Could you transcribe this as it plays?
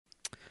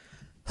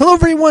Hello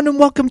everyone and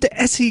welcome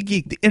to SE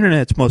Geek, the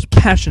internet's most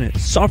passionate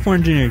software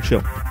engineering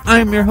show.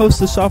 I am your host,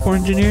 the Software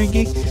Engineering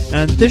Geek,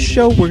 and on this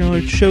show we're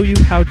going to show you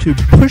how to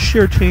push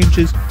your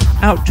changes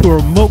out to a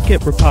remote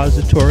Git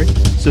repository.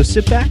 So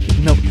sit back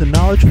and let the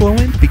knowledge flow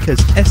in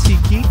because SE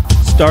Geek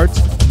starts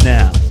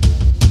now.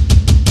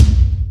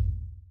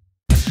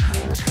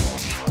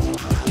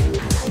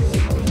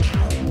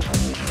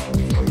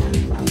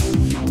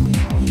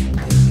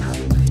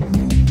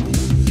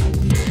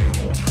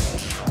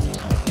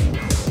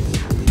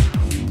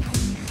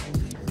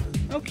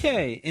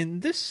 Okay,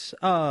 in this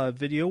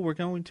video we're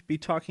going to be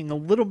talking a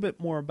little bit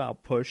more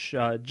about push,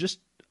 just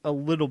a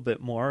little bit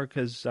more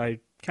because I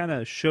kind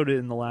of showed it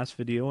in the last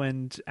video,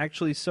 and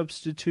actually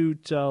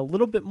substitute a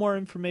little bit more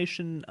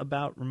information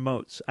about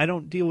remotes. I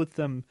don't deal with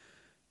them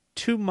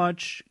too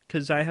much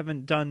because I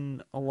haven't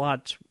done a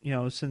lot,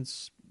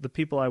 since the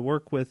people I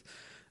work with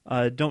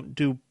don't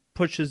do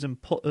pushes and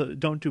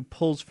don't do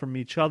pulls from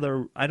each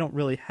other. I don't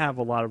really have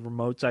a lot of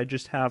remotes. I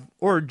just have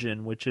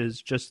Origin, which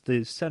is just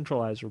the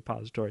centralized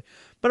repository.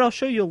 But I'll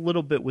show you a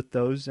little bit with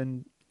those,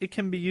 and it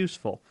can be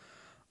useful.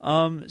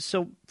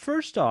 So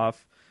first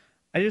off,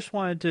 I just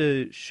wanted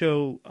to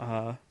show,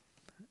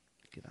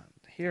 get on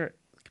here,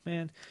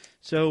 command.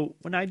 So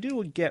when I do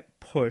a get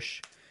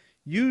push,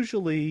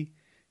 usually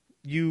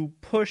you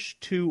push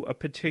to a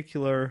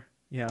particular,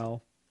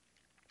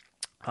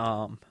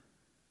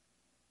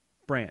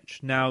 branch.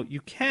 Now you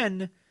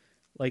can,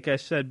 like I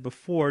said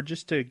before,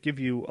 just to give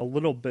you a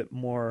little bit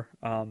more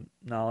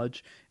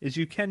knowledge, is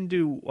you can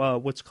do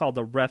what's called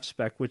a ref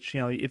spec, which,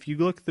 if you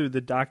look through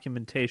the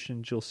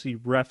documentations, you'll see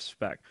ref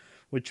spec,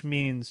 which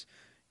means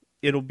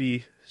it'll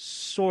be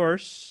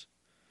source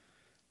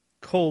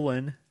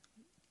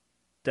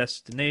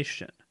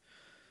destination.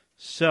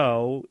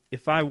 So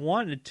if I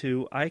wanted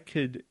to, I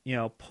could,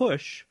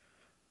 push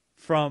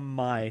from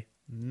my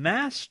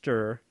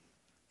master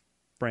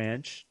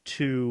branch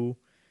to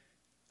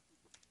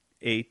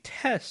a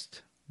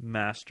test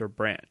master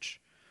branch.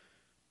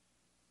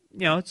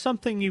 It's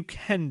something you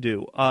can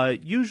do.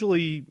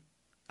 Usually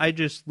I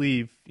just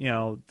leave,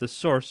 the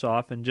source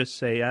off and just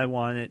say I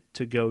want it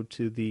to go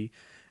to the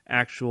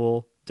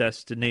actual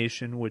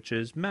destination, which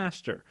is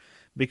master,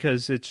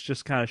 because it's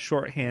just kind of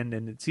shorthand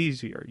and it's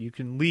easier. You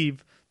can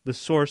leave the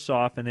source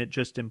off and it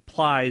just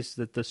implies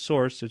that the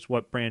source is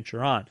what branch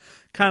you're on.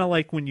 Kind of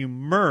like when you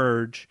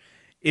merge,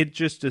 it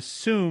just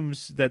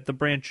assumes that the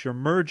branch you're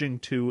merging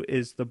to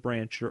is the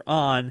branch you're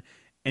on,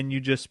 and you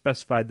just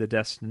specify the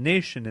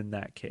destination in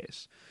that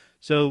case.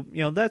 So,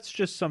 that's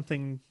just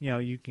something,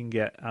 you can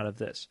get out of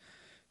this.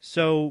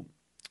 So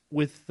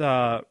with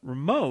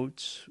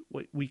remote,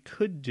 what we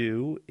could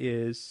do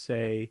is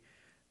say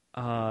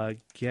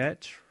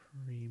get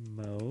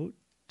remote,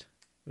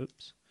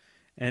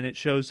 and it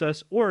shows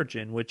us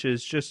Origin, which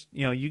is just,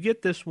 you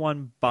get this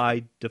one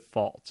by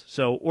default.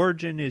 So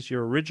Origin is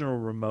your original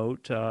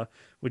remote,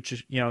 which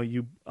is,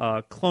 you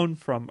cloned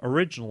from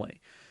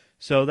originally.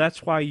 So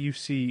that's why you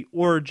see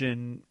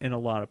Origin in a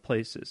lot of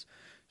places.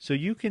 So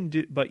you can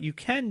do, but you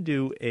can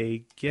do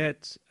a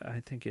get,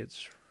 I think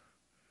it's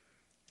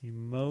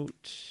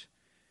remote,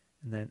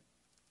 and then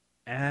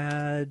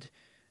add,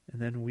 and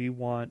then we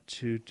want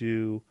to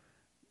do ...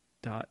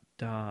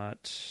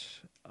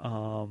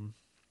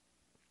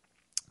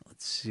 let's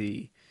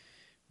see,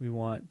 we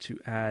want to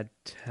add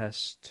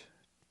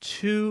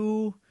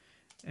test2,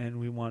 and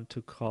we want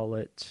to call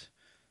it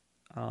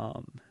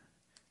T2.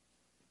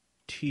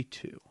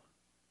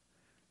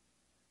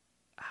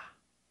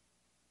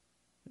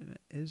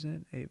 It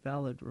isn't a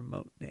valid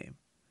remote name.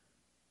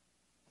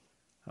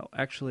 Oh,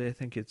 actually, I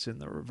think it's in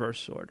the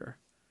reverse order.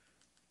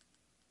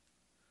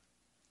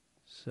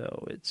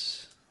 So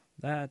it's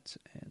that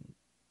and ...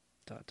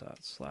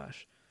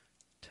 /test2.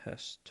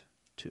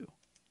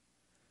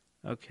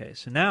 Okay,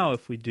 so now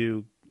if we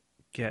do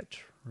get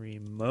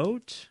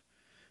remote,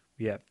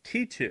 we have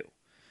T2.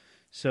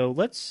 So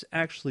let's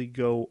actually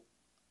go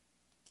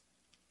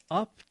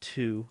up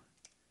to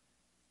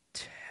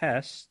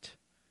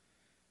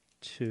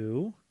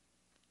test2.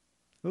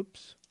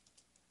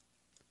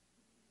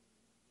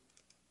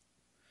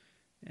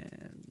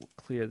 And we'll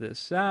clear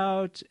this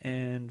out,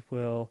 and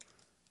we'll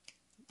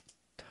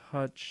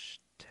touch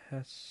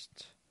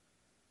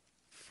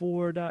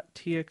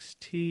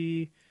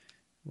test4.txt.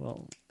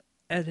 We'll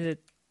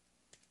edit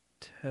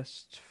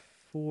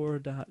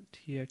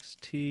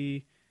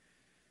test4.txt,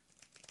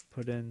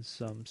 put in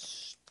some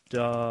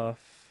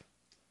stuff,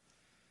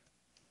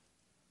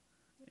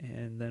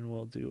 and then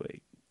we'll do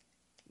a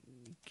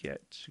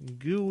get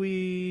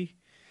GUI,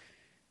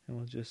 and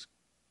we'll just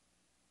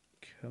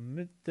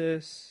commit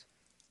this,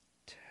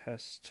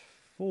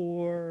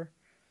 test4,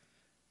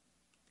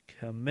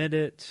 commit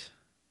it.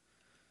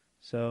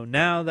 So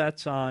now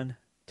that's on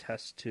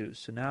test2.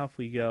 So now if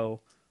we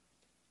go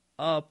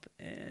up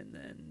and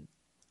then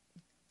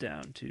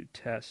down to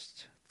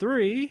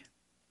test3,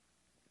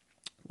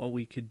 what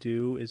we could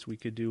do is we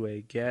could do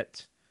a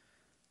get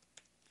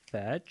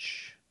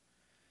fetch,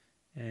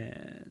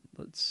 and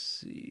let's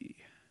see,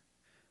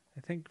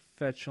 I think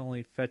fetch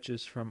only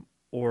fetches from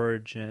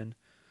origin.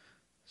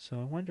 So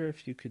I wonder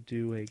if you could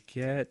do a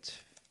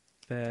get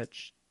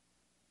fetch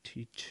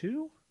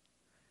T2,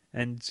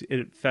 and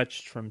it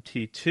fetched from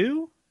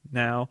T2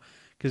 now,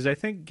 because I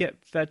think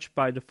get fetch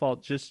by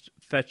default just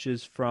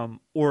fetches from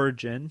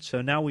origin.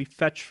 So now we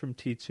fetch from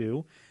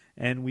T2,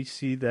 and we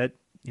see that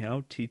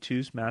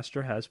T2's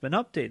master has been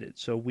updated.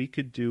 So we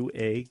could do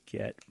a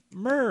get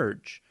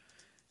merge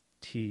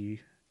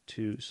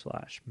T2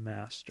 slash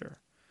master.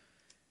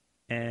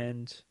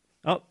 And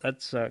oh,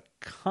 that's a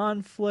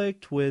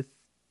conflict with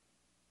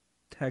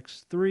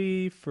text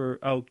 3 for,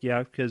 oh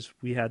yeah, because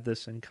we had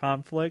this in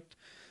conflict.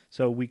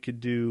 So we could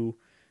do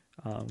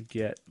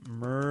get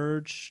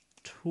merge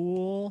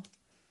tool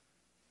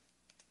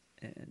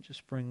and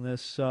just bring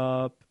this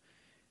up,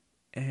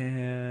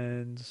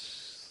 and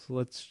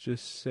let's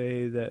just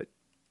say that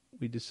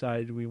we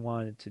decided we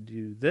wanted to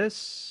do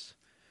this.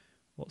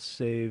 We'll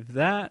save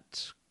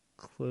that,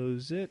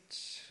 close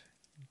it,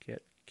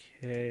 get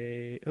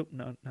K. Oh,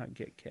 no, not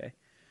get K.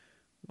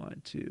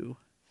 Want to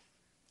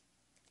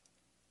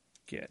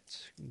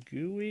get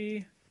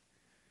GUI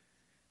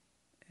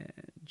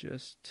and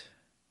just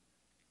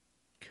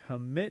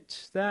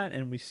commit that,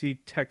 and we see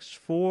text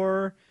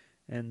 4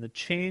 and the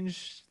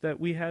change that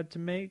we had to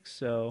make.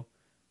 So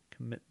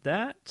commit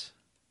that.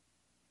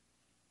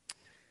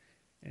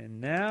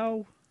 And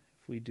now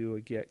if we do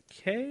a get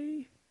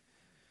K,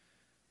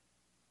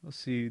 we'll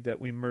see that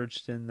we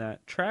merged in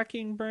that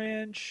tracking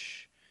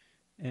branch,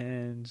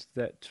 and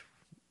that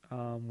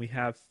we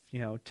have,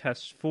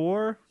 test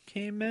 4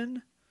 came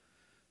in.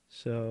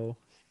 So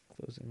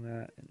closing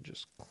that and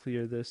just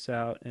clear this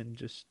out and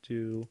just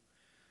do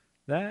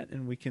that,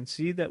 and we can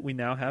see that we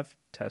now have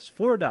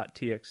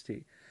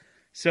test4.txt.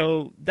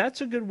 So that's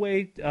a good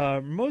way.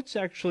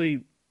 Remotes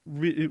actually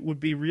it would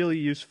be really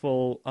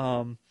useful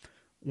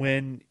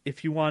when,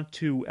 if you want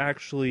to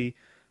actually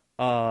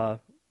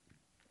connect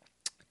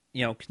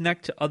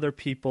to other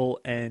people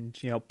and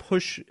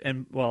push,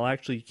 and well,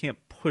 actually you can't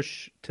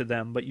push to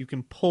them, but you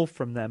can pull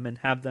from them and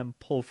have them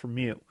pull from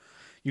you.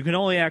 You can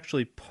only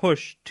actually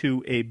push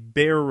to a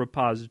bare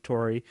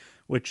repository,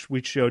 which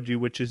we showed you,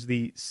 which is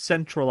the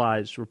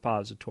centralized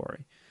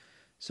repository.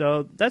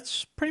 So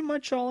that's pretty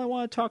much all I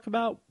want to talk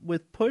about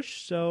with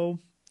push. So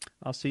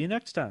I'll see you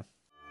next time.